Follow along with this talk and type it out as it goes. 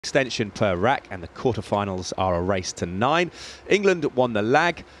extension per rack, and the quarterfinals are a race to 9. England won the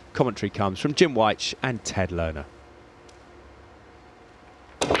lag. Commentary comes from Jim White and Ted Lerner.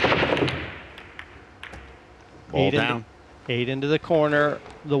 Ball down. 8 into the corner.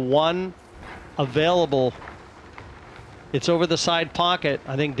 The one available, it's over the side pocket.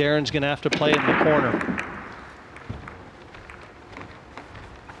 I think Darren's going to have to play it in the corner.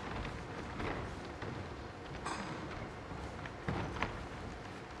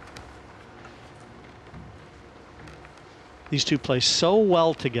 These two play so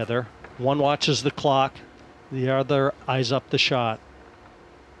well together. One watches the clock, the other eyes up the shot.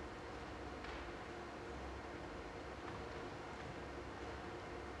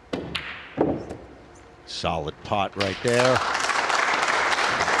 Solid pot right there.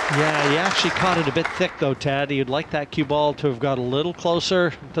 Yeah, he actually caught it a bit thick though, Tad. You'd like that cue ball to have got a little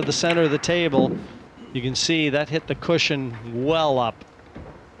closer to the center of the table. You can see that hit the cushion well up.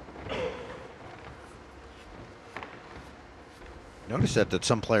 Notice that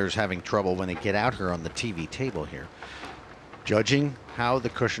some players having trouble when they get out here on the TV table here, judging how the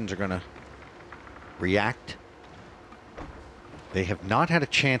cushions are going to react. They have not had a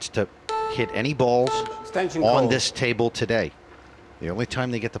chance to hit any balls on this table today. The only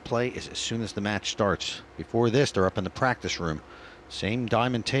time they get to play is as soon as the match starts. Before this, they're up in the practice room. Same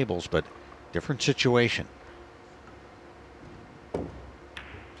diamond tables, but different situation.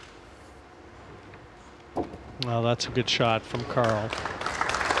 Well, that's a good shot from Carl.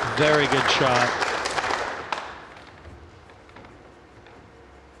 Very good shot.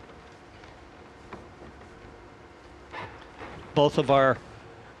 Both of our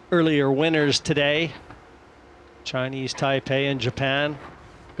earlier winners today, Chinese Taipei and Japan,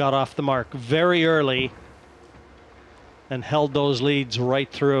 got off the mark very early and held those leads right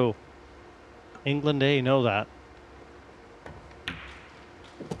through. England, they know that.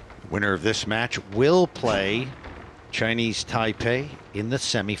 Winner of this match will play Chinese Taipei in the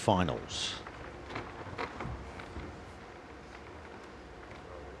semifinals.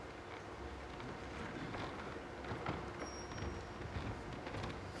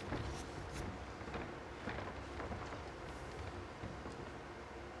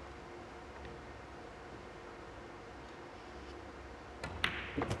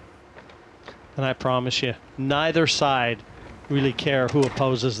 And I promise you, neither side really care who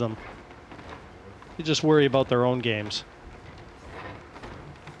opposes them. You just worry about their own games.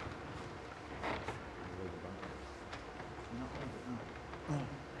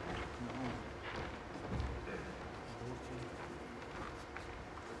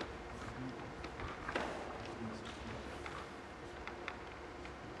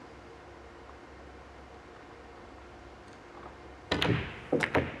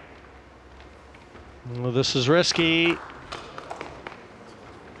 Well, this is risky.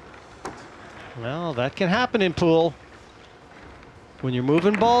 Well, that can happen in pool. When you're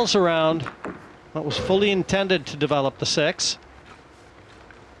moving balls around, that was fully intended to develop the 6.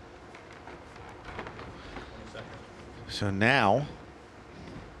 So now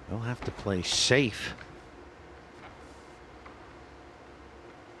they'll have to play safe.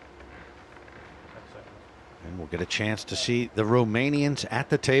 And we'll get a chance to see the Romanians at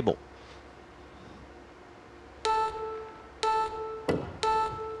the table.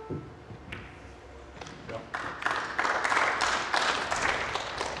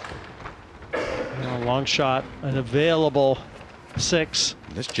 Long shot, an available 6.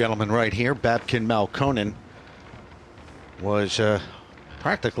 This gentleman right here, Babkin Malkonen, was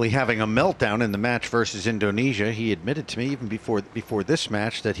practically having a meltdown in the match versus Indonesia. He admitted to me even before this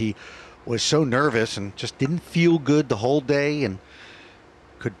match that he was so nervous and just didn't feel good the whole day and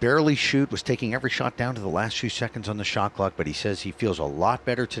could barely shoot, was taking every shot down to the last few seconds on the shot clock, but he says he feels a lot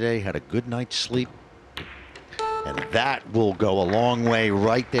better today, had a good night's sleep. And that will go a long way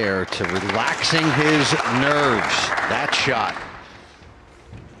right there to relaxing his nerves. That shot.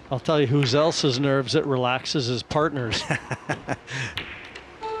 I'll tell you whose else's nerves it relaxes, his partners.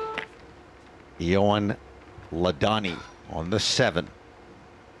 Ioan Ladani on the 7.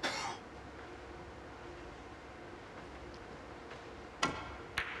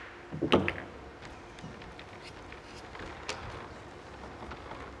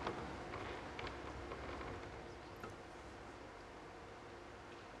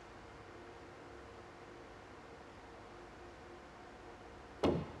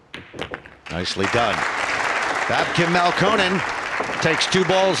 Nicely done. Babkin Malkonen takes 2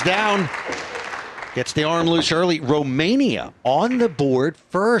 balls down, gets the arm loose early. Romania on the board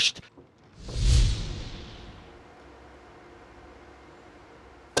first.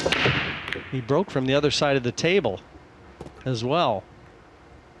 He broke from the other side of the table as well.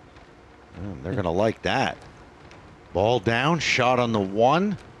 They're going to like that. Ball down, shot on the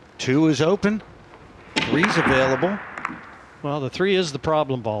 1. 2 is open. 3's available. Well, the 3 is the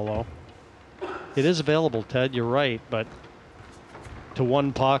problem ball, though. It is available, Ted. You're right, but to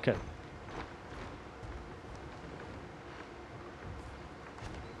one pocket.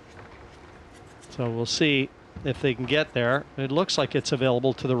 So we'll see if they can get there. It looks like it's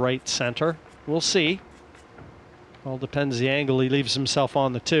available to the right center. We'll see. All depends the angle he leaves himself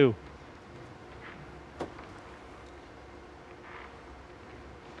on the 2.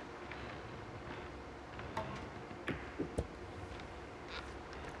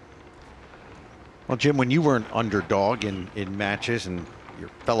 Well, Jim, when you were an underdog in matches and your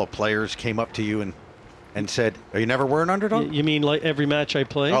fellow players came up to you and said, "Oh, you never were an underdog?" You mean like every match I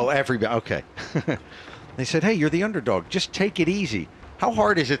played? Oh, okay. They said, "Hey, you're the underdog. Just take it easy." How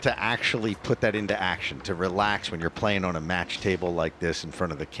hard is it to actually put that into action, to relax when you're playing on a match table like this in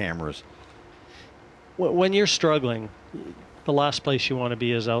front of the cameras? When you're struggling, the last place you want to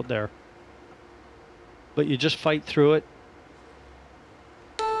be is out there. But you just fight through it.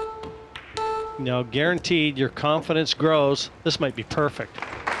 You know, guaranteed your confidence grows. This might be perfect.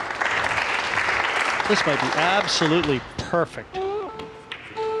 This might be absolutely perfect.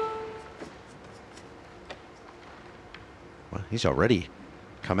 Well, he's already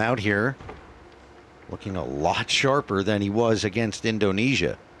come out here looking a lot sharper than he was against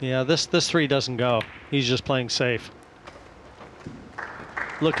Indonesia. Yeah, this 3 doesn't go. He's just playing safe.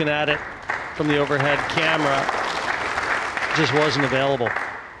 Looking at it from the overhead camera, just wasn't available.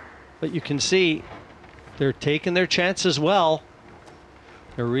 But you can see they're taking their chances well.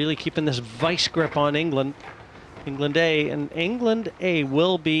 They're really keeping this vice grip on England. England A, and England A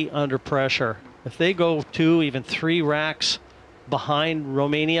will be under pressure. If they go 2, even 3 racks behind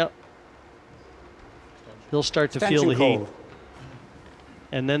Romania, they'll start to feel the heat.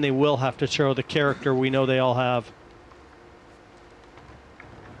 And then they will have to show the character we know they all have.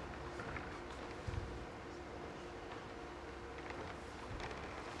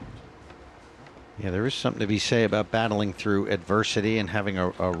 Yeah, there is something to be said about battling through adversity and having a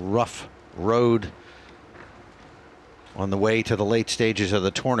rough road on the way to the late stages of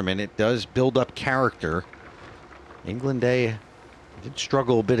the tournament. It does build up character. England A did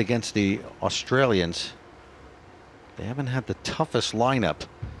struggle a bit against the Australians. They haven't had the toughest lineup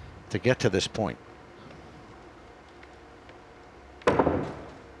to get to this point.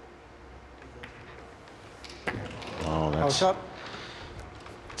 Oh, that's up.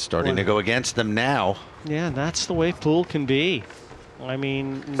 Starting to go against them now. Yeah, and that's the way pool can be. I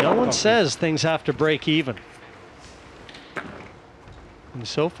mean, no one says things have to break even. And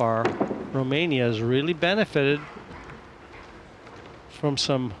so far, Romania has really benefited from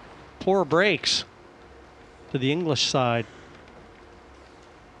some poor breaks to the English side.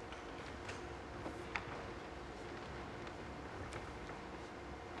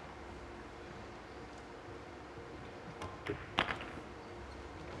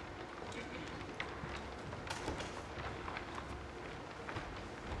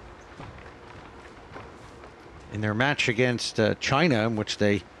 In their match against China, in which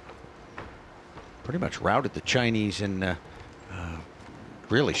they pretty much routed the Chinese in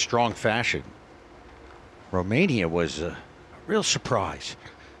really strong fashion, Romania was a real surprise.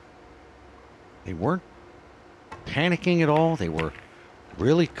 They weren't panicking at all. They were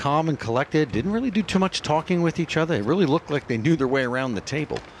really calm and collected, didn't really do too much talking with each other. It really looked like they knew their way around the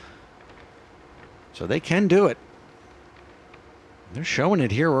table. So they can do it. They're showing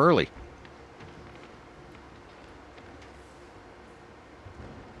it here early.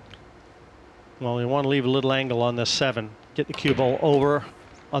 Well, you want to leave a little angle on this 7. Get the cue ball over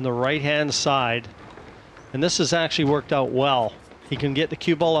on the right-hand side. And this has actually worked out well. He can get the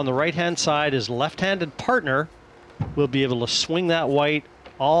cue ball on the right-hand side. His left-handed partner will be able to swing that white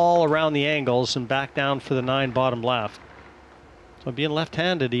all around the angles and back down for the 9 bottom left. So being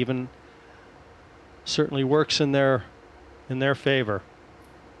left-handed even certainly works in their favor.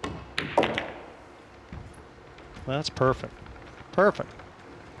 Well, that's perfect. Perfect.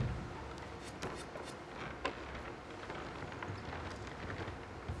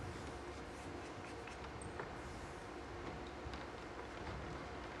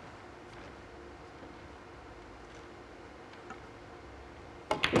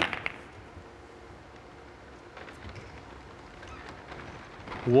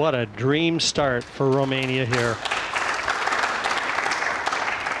 What a dream start for Romania here.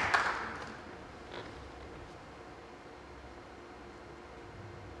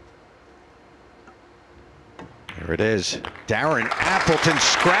 There it is. Darren Appleton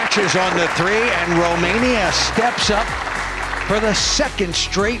scratches on the 3, and Romania steps up for the second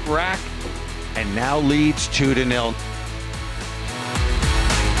straight rack and now leads 2-0.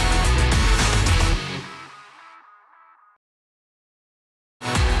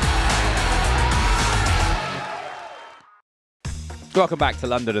 Welcome back to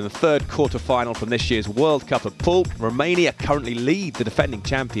London in the third quarter-final from this year's World Cup of Pool. Romania currently lead the defending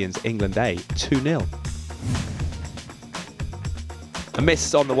champions England A 2-0. A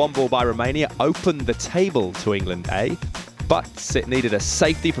miss on the one ball by Romania opened the table to England A, but it needed a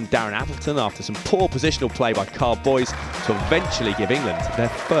safety from Darren Appleton after some poor positional play by Carl Boys to eventually give England their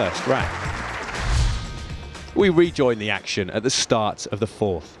first rack. We rejoin the action at the start of the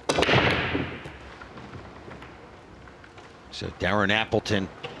fourth. So Darren Appleton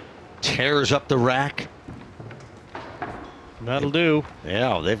tears up the rack. That'll do.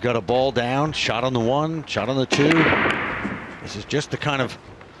 Yeah, they've got a ball down, shot on the one, shot on the two. This is just the kind of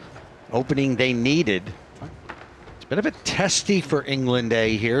opening they needed. It's been a bit testy for England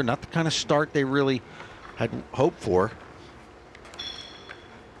A here, not the kind of start they really had hoped for.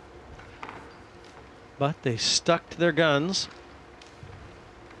 But they stuck to their guns.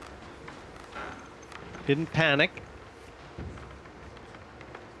 Didn't panic.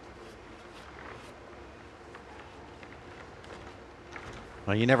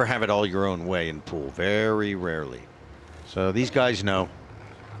 Well, you never have it all your own way in pool, very rarely. So these guys know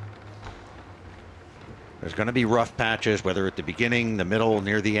there's going to be rough patches, whether at the beginning, the middle,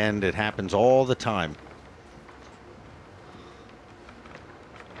 near the end. It happens all the time.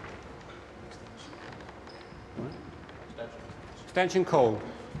 Extension called.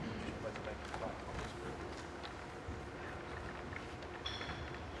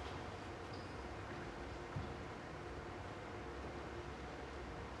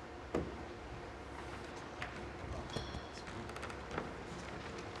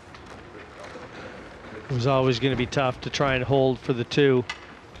 It was always going to be tough to try and hold for the two.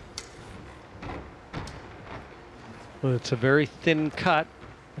 Well, it's a very thin cut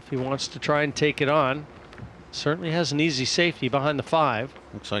if he wants to try and take it on. Certainly has an easy safety behind the five.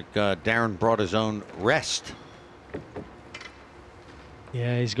 Looks like Darren brought his own rest.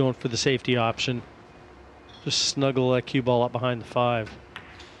 Yeah, he's going for the safety option. Just snuggle that cue ball up behind the five.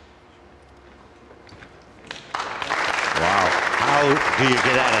 Wow. How do you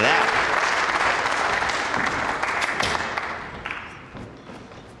get out of that?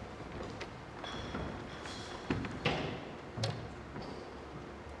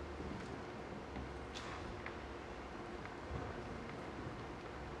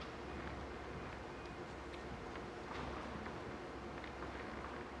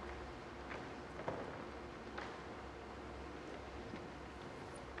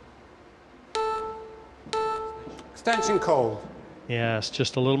 Extension called. Yes,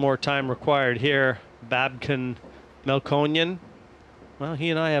 just a little more time required here. Babkin, Melkonian. Well, he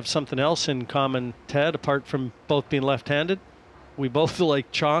and I have something else in common, Ted, apart from both being left-handed. We both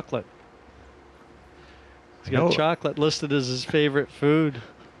like chocolate. He's got chocolate listed as his favorite food.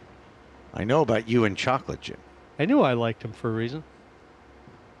 I know about you and chocolate, Jim. I knew I liked him for a reason.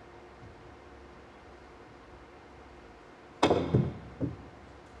 You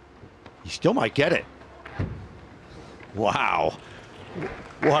still might get it. Wow.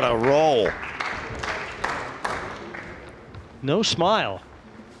 What a roll. No smile.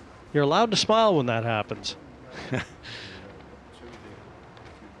 You're allowed to smile when that happens.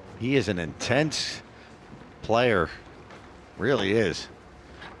 He is an intense player. Really is.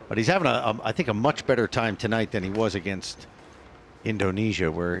 But he's having, I think, a much better time tonight than he was against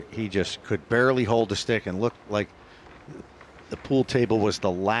Indonesia, where he just could barely hold the stick and looked like the pool table was the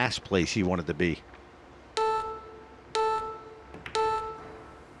last place he wanted to be.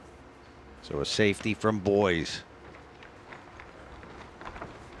 So a safety from Boys.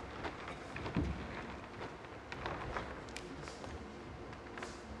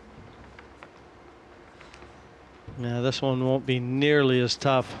 Yeah, this one won't be nearly as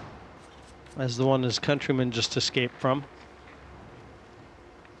tough as the one his countryman just escaped from.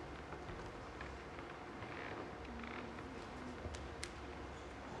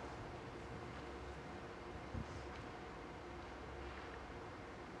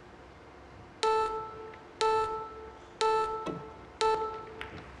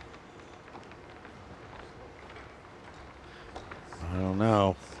 I don't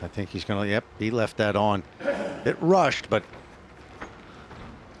know. I think he's going to, yep, he left that on. It rushed, but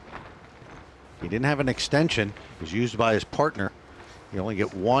he didn't have an extension. It was used by his partner. You only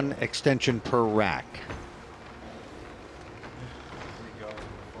get one extension per rack.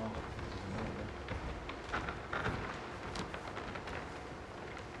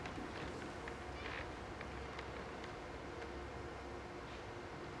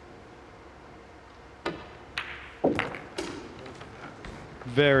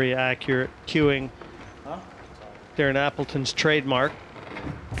 Very accurate cueing. Darren Appleton's trademark.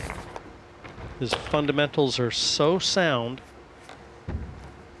 His fundamentals are so sound.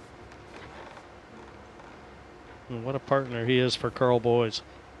 And what a partner he is for Carl Boys.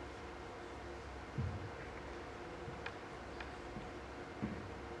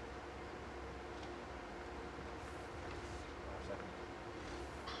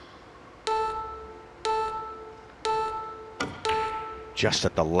 Just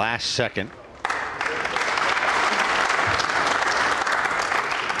at the last second.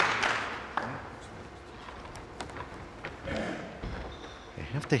 You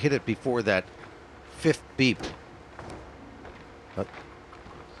have to hit it before that 5th beep. But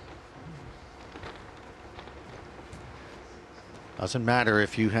doesn't matter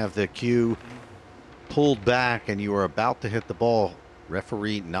if you have the cue pulled back and you are about to hit the ball.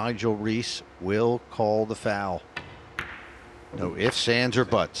 Referee Nigel Reese will call the foul. No ifs, ands, or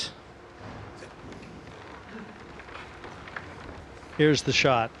buts. Here's the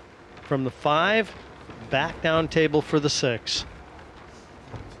shot. From the 5, back down table for the 6.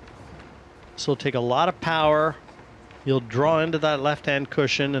 So take a lot of power. You'll draw into that left-hand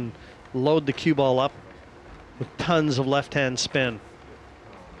cushion and load the cue ball up with tons of left-hand spin.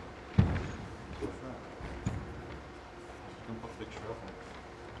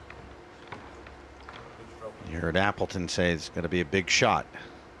 You heard Appleton say it's going to be a big shot.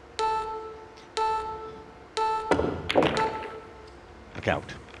 Look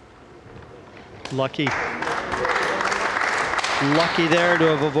out. Lucky. Lucky there to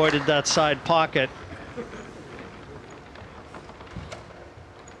have avoided that side pocket.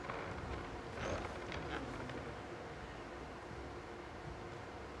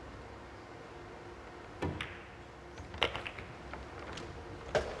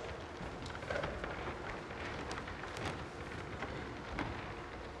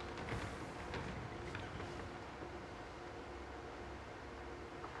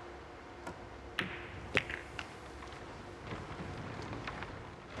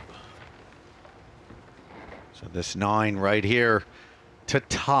 So this 9 right here to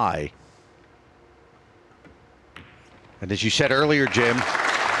tie. And as you said earlier, Jim,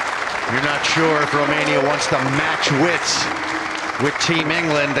 you're not sure if Romania wants to match wits with Team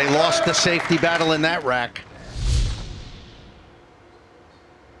England. They lost the safety battle in that rack.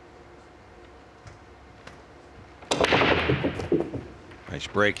 Nice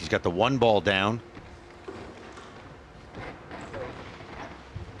break. He's got the 1 ball down.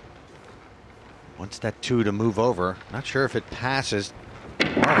 Wants that 2 to move over. Not sure if it passes. All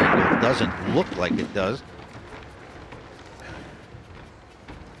right, it doesn't look like it does.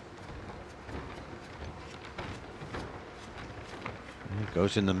 And it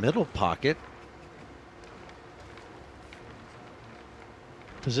goes in the middle pocket.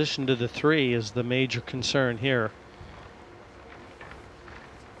 Position to the 3 is the major concern here.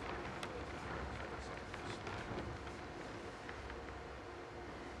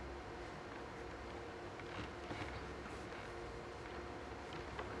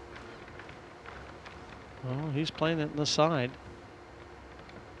 Well, he's playing it in the side.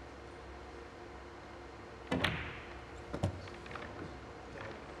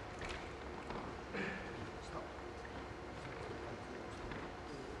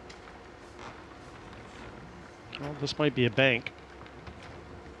 Well, this might be a bank.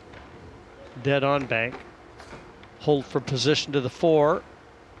 Dead on bank. Hold for position to the 4.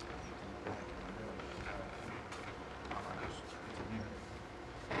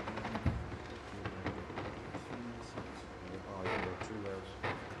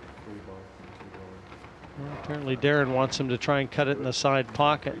 Well, apparently Darren wants him to try and cut it in the side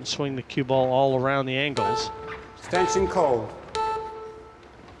pocket and swing the cue ball all around the angles. Extension cold.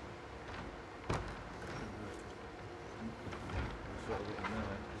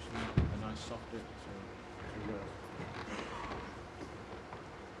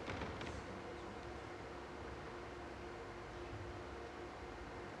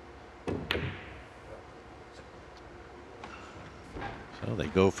 So they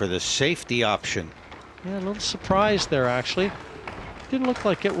go for the safety option. Yeah, a little surprised there, actually. Didn't look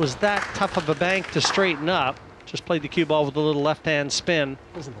like it was that tough of a bank to straighten up. Just played the cue ball with a little left-hand spin.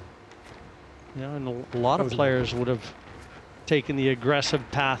 Yeah, and a lot of players would have taken the aggressive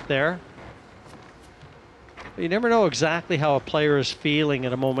path there. But you never know exactly how a player is feeling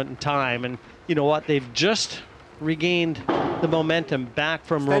at a moment in time. And you know what? They've just regained the momentum back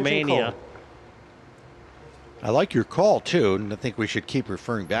from Romania. I like your call, too, and I think we should keep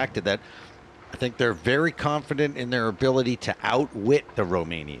referring back to that. I think they're very confident in their ability to outwit the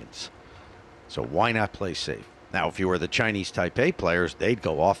Romanians. So why not play safe? Now, if you were the Chinese Taipei players, they'd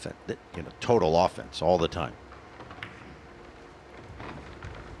go offense, total offense all the time.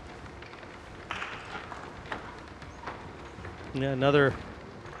 Yeah, another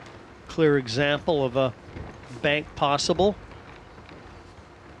clear example of a bank possible.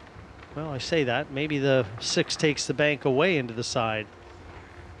 Well, I say that. Maybe the 6 takes the bank away into the side.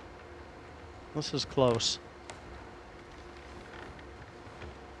 This is close.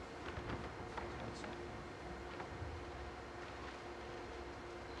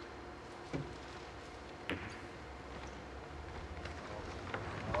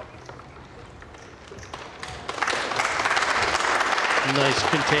 Nice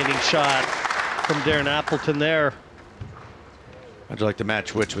containing shot from Darren Appleton there. How'd you like to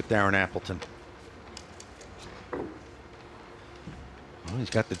match wits with Darren Appleton? Well, he's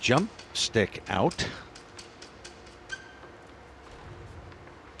got the jump stick out.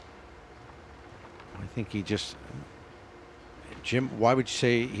 I think he just... Jim, why would you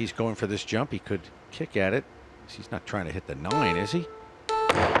say he's going for this jump? He could kick at it. He's not trying to hit the 9, is he?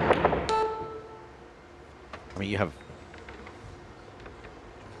 I mean, you have...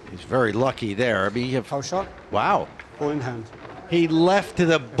 He's very lucky there. I mean, you have... Foul shot. Wow. Ball in hand. He left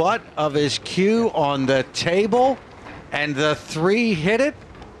the butt of his cue on the table, and the 3 hit it,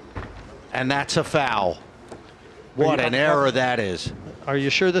 and that's a foul. What an error that is. Are you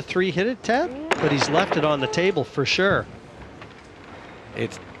sure the 3 hit it, Ted? But he's left it on the table for sure.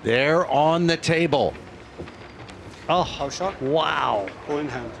 It's there on the table. Oh, Foul shot. wow. Ball in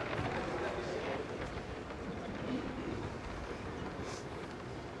hand.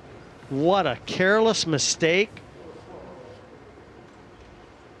 What a careless mistake.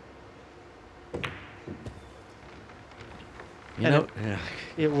 You know, yeah.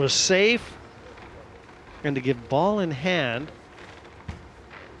 It was safe. And to give ball in hand.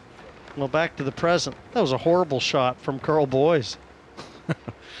 Well, back to the present. That was a horrible shot from Carl Boyes.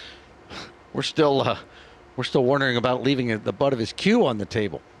 We're still wondering about leaving the butt of his cue on the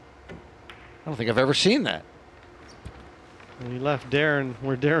table. I don't think I've ever seen that. And he left Darren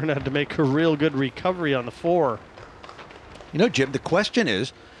where Darren had to make a real good recovery on the 4. You know, Jim, the question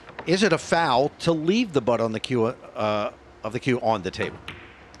is it a foul to leave the butt on the cue of the cue on the table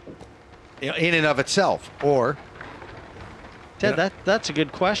in and of itself, or? Ted, that's a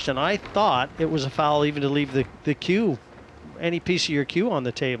good question. I thought it was a foul even to leave the cue, any piece of your cue on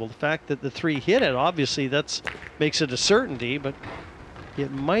the table. The fact that the 3 hit it, obviously that's makes it a certainty, but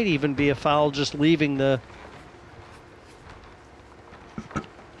it might even be a foul just leaving the...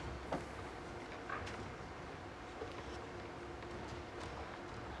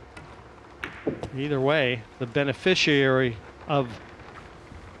 Either way, the beneficiary of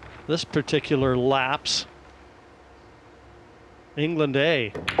this particular lapse, England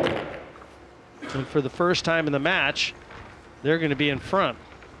A. And for the first time in the match, they're going to be in front.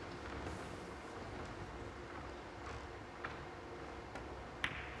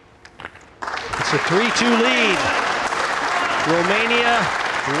 It's a 3-2 lead. Romania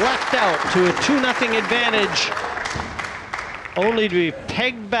left out to a 2-0 advantage, only to be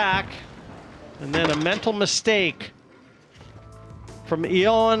pegged back. And then a mental mistake from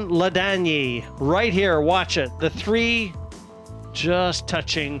Ion Ladagny. Right here, watch it. The 3 just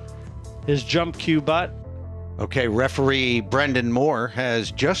touching his jump cue butt. Okay, referee Brendan Moore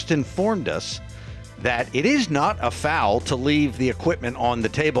has just informed us that it is not a foul to leave the equipment on the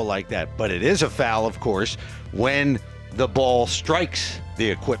table like that, but it is a foul, of course, when the ball strikes the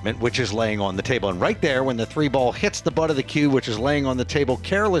equipment, which is laying on the table. And right there, when the 3 ball hits the butt of the cue, which is laying on the table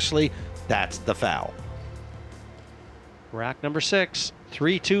carelessly, that's the foul. Rack number 6,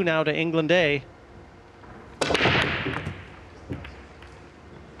 3-2 now to England A.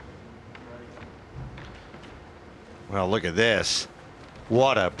 Well, look at this.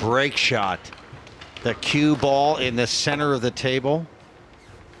 What a break shot. The cue ball in the center of the table.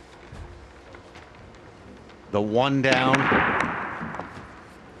 The 1 down.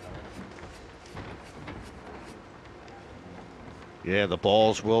 Yeah, the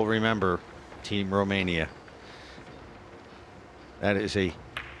balls will remember Team Romania. That is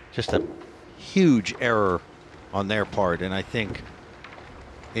just a huge error on their part, and I think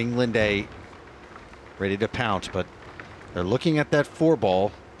England A ready to pounce, but they're looking at that 4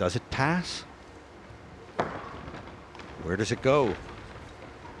 ball. Does it pass? Where does it go?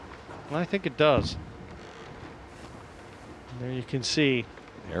 Well, I think it does. There you can see.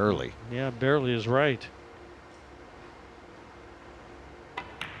 Barely. Yeah, barely is right.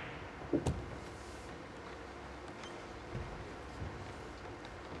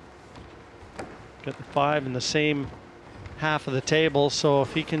 Got the 5 in the same half of the table, so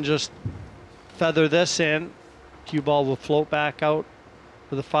if he can just feather this in, Cue ball will float back out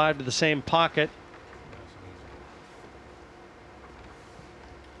for the 5 to the same pocket.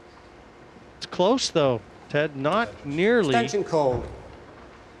 It's close though, Ted. Not nearly Extension called.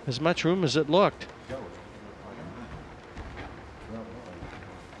 as much room as it looked.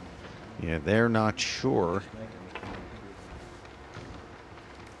 Yeah, they're not sure.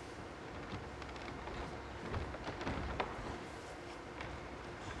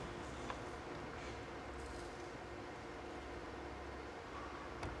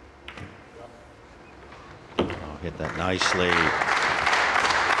 Oh, hit that nicely.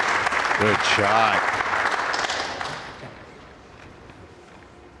 Good shot.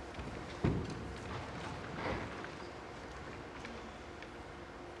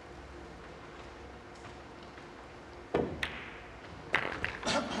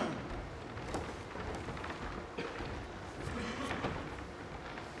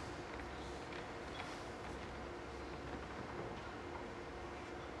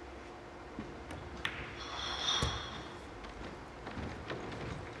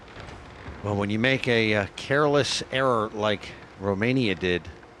 Well, when you make a careless error like Romania did,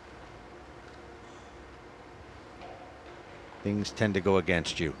 things tend to go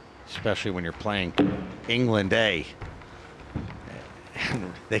against you, especially when you're playing England A.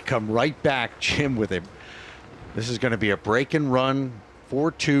 And they come right back, Jim, with a. This is going to be a break and run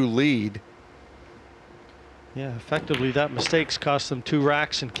 4-2 lead. Yeah, effectively that mistake's cost them 2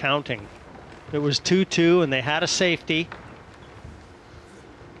 racks and counting. It was 2-2 and they had a safety.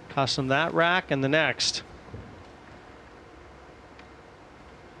 Cost them that rack and the next.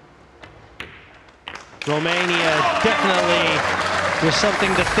 Romania definitely was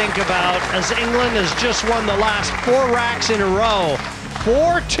something to think about, as England has just won the last 4 racks in a row.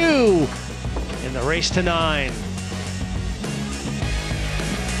 4-2 in the race to 9.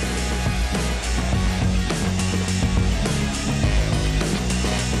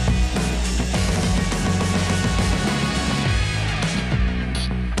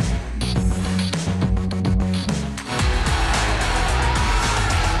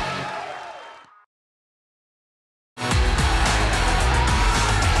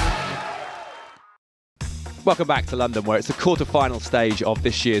 Welcome back to London, where it's the quarter-final stage of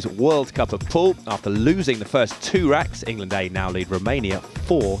this year's World Cup of Pool. After losing the first 2 racks, England A now lead Romania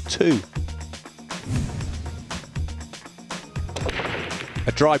 4-2.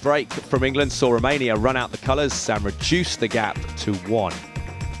 A dry break from England saw Romania run out the colours and reduce the gap to 1.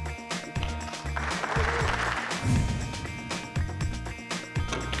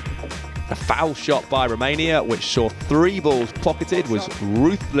 A foul shot by Romania, which saw 3 balls pocketed, was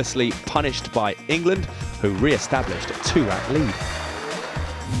ruthlessly punished by England, who re-established a 2-rack lead.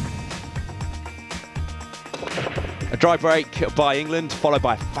 A dry break by England, followed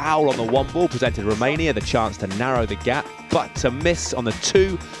by a foul on the 1 ball, presented Romania the chance to narrow the gap, but a miss on the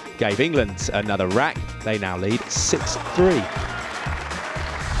 2 gave England another rack. They now lead 6-3.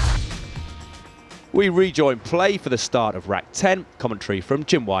 We rejoin play for the start of rack 10. Commentary from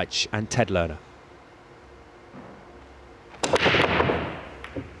Jim White and Ted Lerner.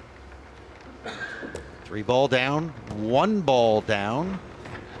 Three ball down, 1 ball down.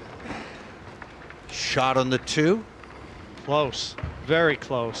 Shot on the 2. Close, very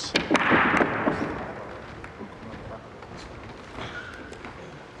close.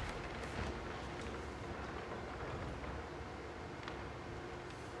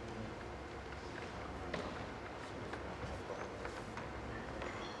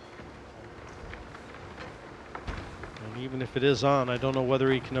 Even if it is on, I don't know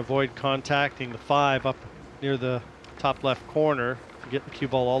whether he can avoid contacting the 5 up near the top left corner to get the cue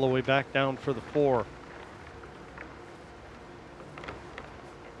ball all the way back down for the 4.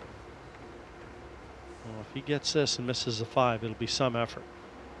 Well, if he gets this and misses the 5, it'll be some effort.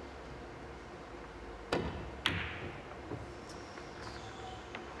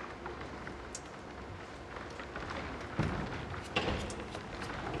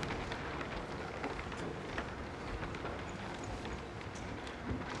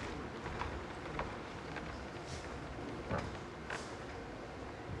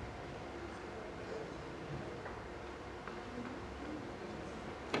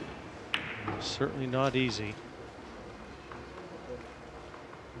 Certainly not easy.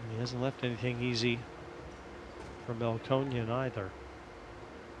 He hasn't left anything easy for Melkonian either.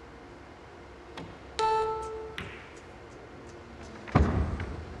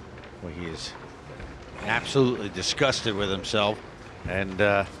 Well, he is absolutely disgusted with himself,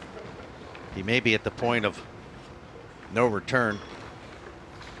 and he may be at the point of no return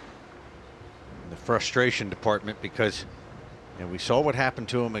in the frustration department, because And we saw what happened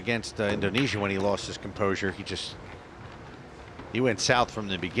to him against Indonesia when he lost his composure. He went south from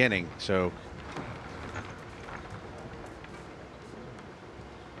the beginning, so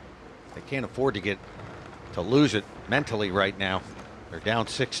they can't afford to lose it mentally right now. They're down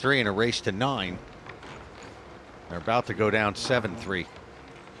 6-3 in a race to 9. They're about to go down 7-3.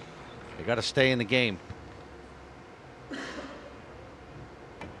 They got to stay in the game.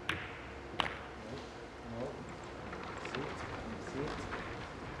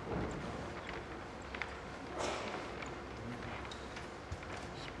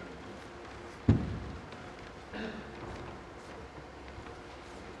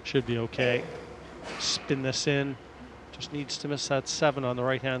 Should be okay. Spin this in. Just needs to miss that 7 on the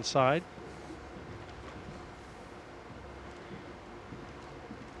right-hand side.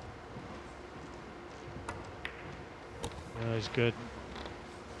 He's good.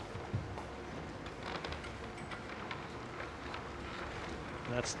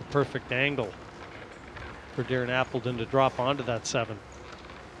 And that's the perfect angle for Darren Appleton to drop onto that 7.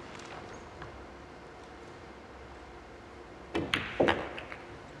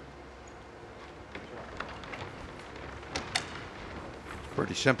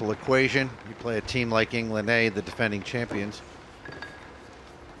 Pretty simple equation. You play a team like England A, the defending champions,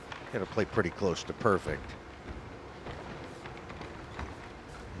 you got to play pretty close to perfect.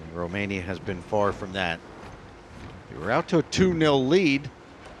 And Romania has been far from that. They were out to a 2-0 lead. And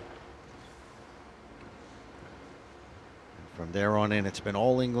from there on in, it's been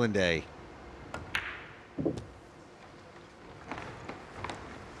all England A.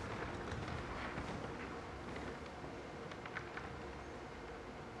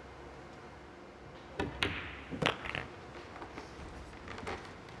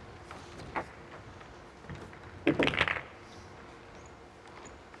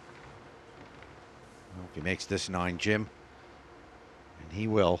 If he makes this 9, Jim, and he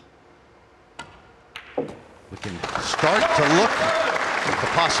will, we can start to look at the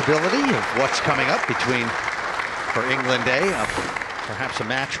possibility of what's coming up for England A, perhaps a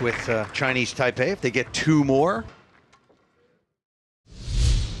match with Chinese Taipei if they get 2 more.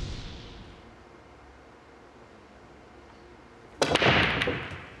 He's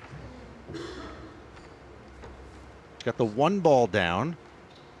got the 1 ball down.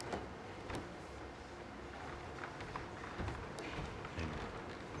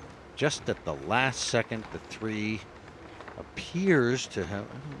 Just at the last second, the 3 appears to have,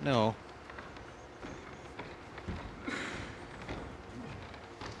 I don't know.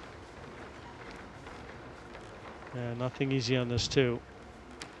 Yeah, nothing easy on this too.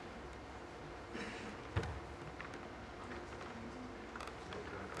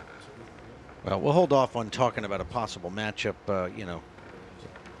 Well, we'll hold off on talking about a possible matchup, you know,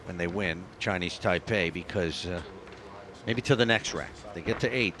 when they win Chinese Taipei, because maybe to the next rack. They get to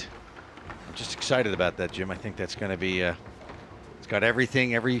 8. I'm just excited about that, Jim. I think that's going to be, it's got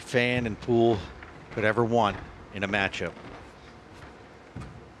everything every fan and pool could ever want in a matchup.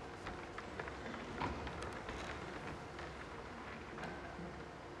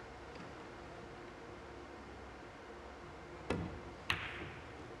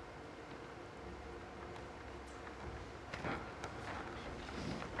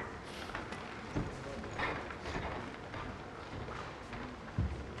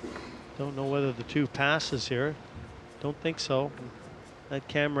 Don't know whether the 2 passes here. Don't think so. That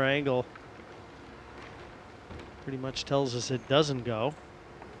camera angle pretty much tells us it doesn't go.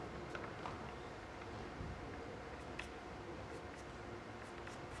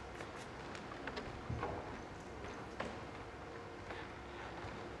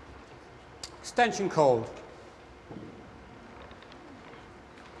 Extension called.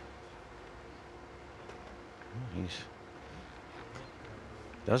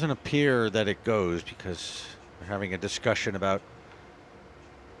 Doesn't appear that it goes, because they're having a discussion about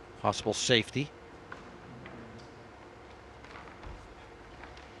possible safety.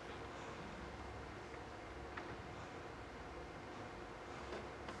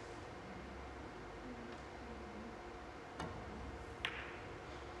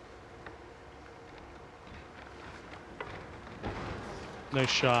 Nice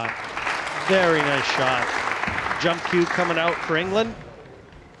shot. Very nice shot. Jump cue coming out for England.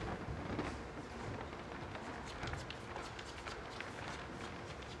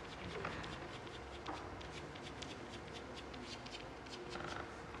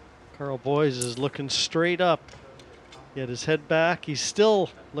 Carl Boyes is looking straight up. He had his head back. He's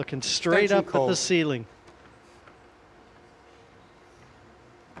still looking straight Extension up at the call. ceiling.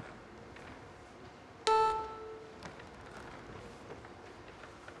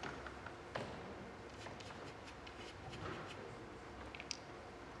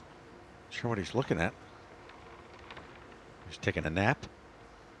 sure what he's looking at. He's taking a nap.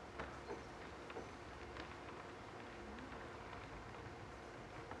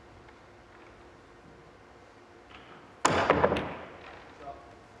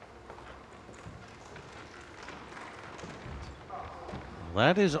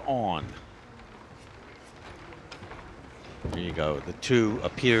 That is on. There you go. The 2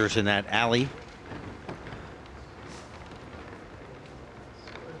 appears in that alley.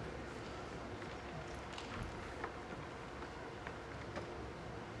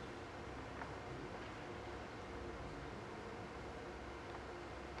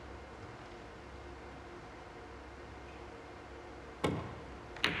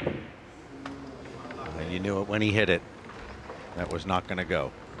 And you knew it when he hit it. That was not going to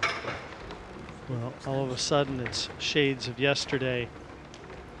go. Well, all of a sudden it's shades of yesterday.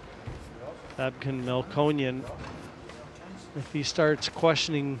 Babkin Melkonian, if he starts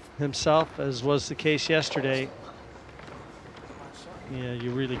questioning himself, as was the case yesterday, yeah,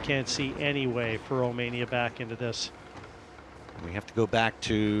 you really can't see any way for Romania back into this. We have to go back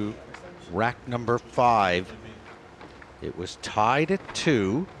to rack number 5. It was tied at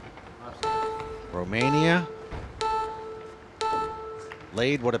 2. Romania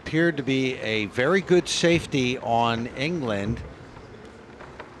laid what appeared to be a very good safety on England,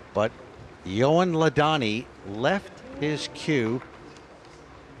 but Johan Ladani left his cue,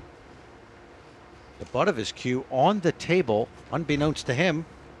 the butt of his cue, on the table, unbeknownst to him,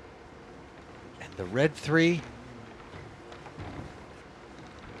 and the red 3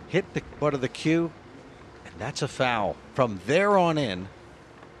 hit the butt of the cue, and that's a foul. From there on in,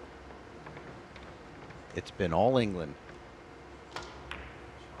 it's been all England.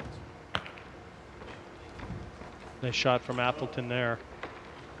 Nice shot from Appleton there.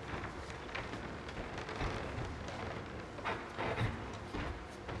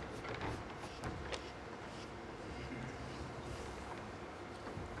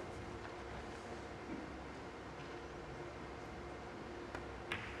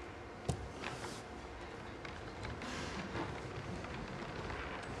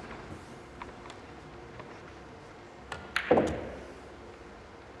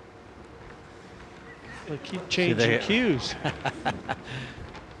 They keep changing cues. I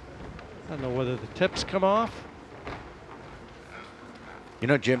don't know whether the tips come off. You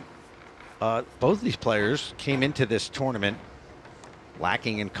know, Jim, both these players came into this tournament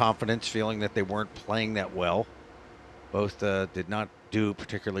lacking in confidence, feeling that they weren't playing that well. Both did not do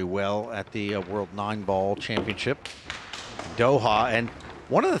particularly well at the World 9-Ball Championship Doha. And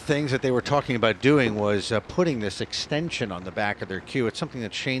one of the things that they were talking about doing was putting this extension on the back of their cue. It's something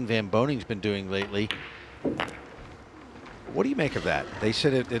that Shane Van Boning's been doing lately. What do you make of that? They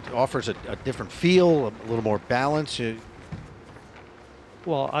said it offers a different feel, a little more balance.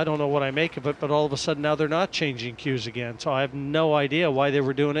 Well, I don't know what I make of it, but all of a sudden now they're not changing cues again. So I have no idea why they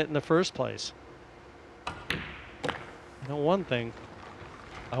were doing it in the first place. I know one thing.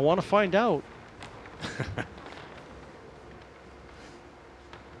 I want to find out.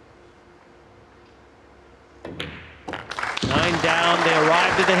 9 down, they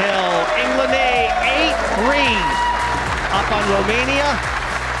arrived at the hill. England A, 8-3 up on Romania.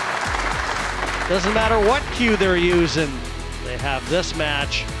 Doesn't matter what cue they're using. They have this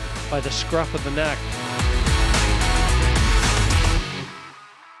match by the scruff of the neck.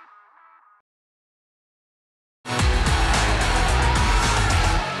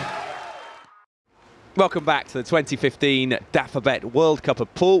 Welcome back to the 2015 Dafabet World Cup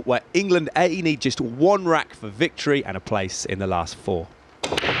of Pool, where England A need just 1 rack for victory and a place in the last 4.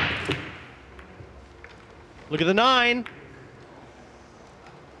 Look at the 9.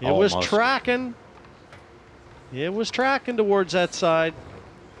 It was tracking. It was tracking towards that side.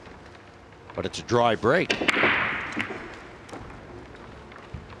 But it's a dry break.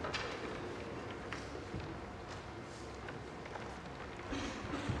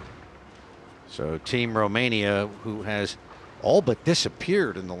 So Team Romania, who has all but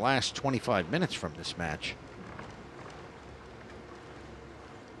disappeared in the last 25 minutes from this match,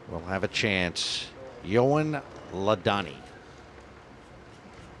 will have a chance. Johan Ladani.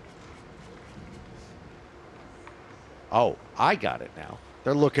 Oh, I got it now.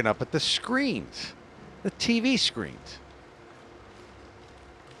 They're looking up at the screens, the TV screens.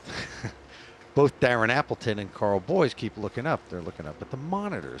 Both Darren Appleton and Carl Boyes keep looking up. They're looking up at the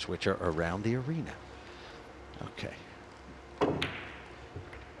monitors, which are around the arena. Okay.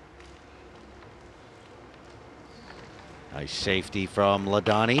 Nice safety from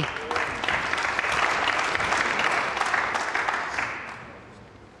Ladani.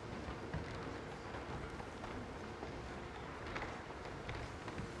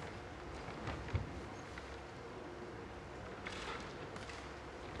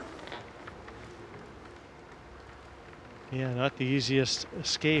 Yeah, not the easiest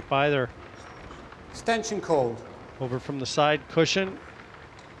escape either. Extension called. Over from the side cushion.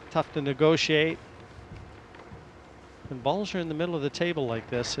 Tough to negotiate. When balls are in the middle of the table like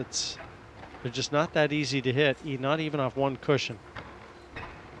this, they're just not that easy to hit, not even off one cushion.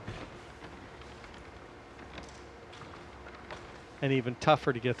 And even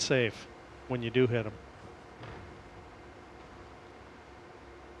tougher to get safe when you do hit them.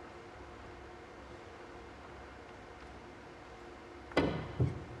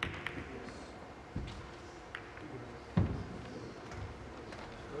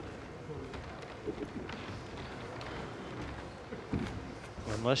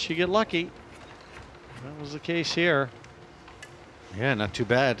 Unless you get lucky. That was the case here. Yeah, not too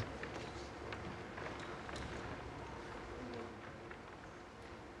bad.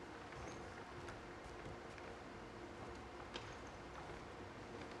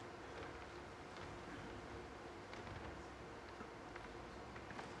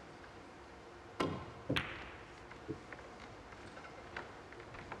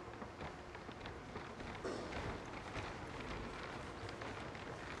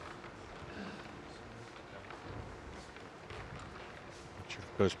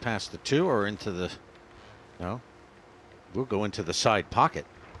 Goes past the 2 or into the, no, we'll go into the side pocket.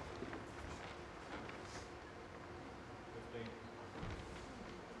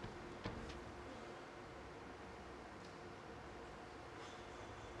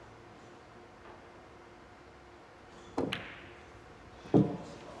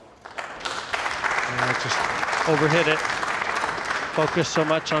 Yeah, just overhit it. Focus so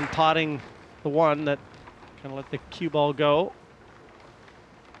much on potting the 1 that kind of let the cue ball go.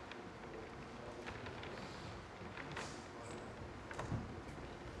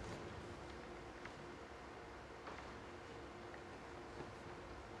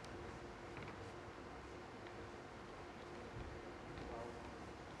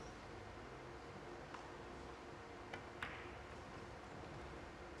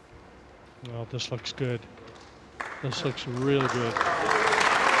 Well, this looks good. This looks real good.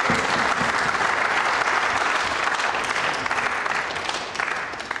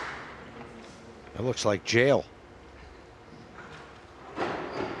 It looks like jail.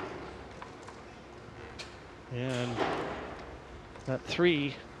 And that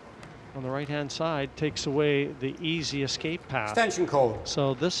 3 on the right-hand side takes away the easy escape path. Extension called.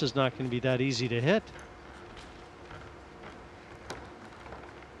 So this is not going to be that easy to hit.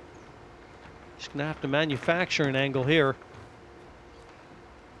 Just going to have to manufacture an angle here.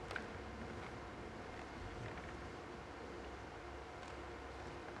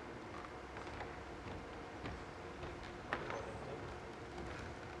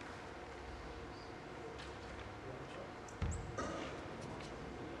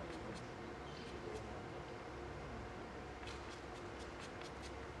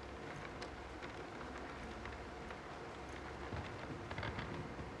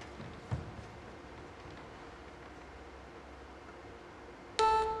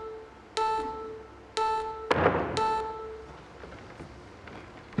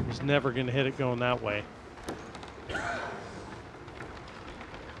 He's never going to hit it going that way.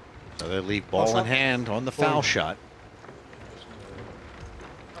 So they leave ball in hand on the foul shot.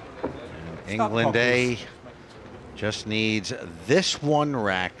 And England A just needs this 1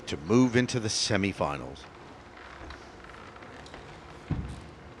 rack to move into the semifinals.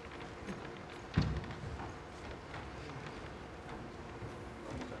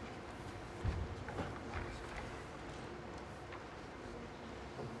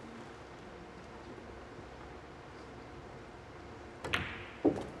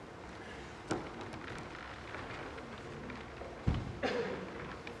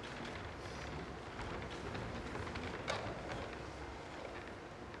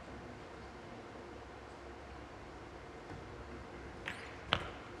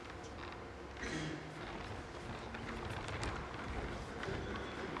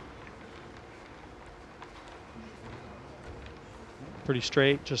 Pretty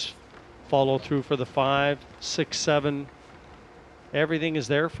straight, just follow through for the 5, 6, 7. Everything is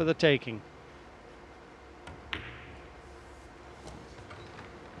there for the taking. I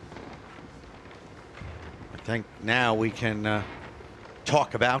think now we can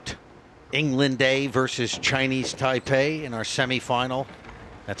talk about England A versus Chinese Taipei in our semifinal.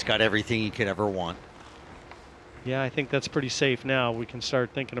 That's got everything you could ever want. Yeah, I think that's pretty safe now. We can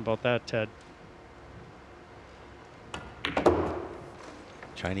start thinking about that, Ted.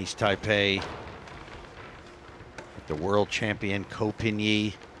 Chinese Taipei, the world champion Ko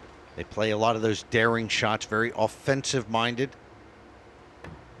Pin-yi. They play a lot of those daring shots, very offensive minded.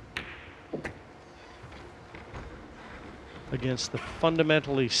 against the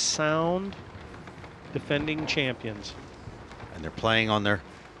fundamentally sound defending champions. And they're playing on their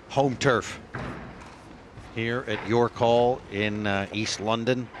home turf here at York Hall in East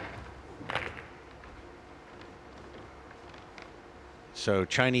London. So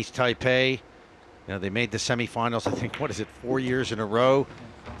Chinese Taipei, they made the semifinals, I think, 4 years in a row.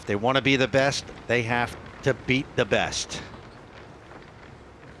 If they want to be the best, they have to beat the best.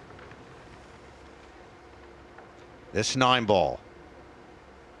 This 9-ball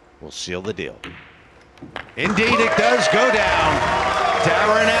will seal the deal. Indeed, it does go down.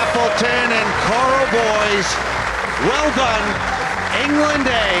 Darren Appleton and Carl Boys. Well done, England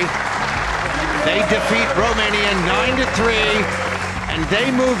A. They defeat Romania 9-3, and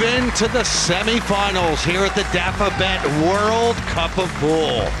they move into the semifinals here at the Dafabet World Cup of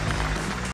Pool.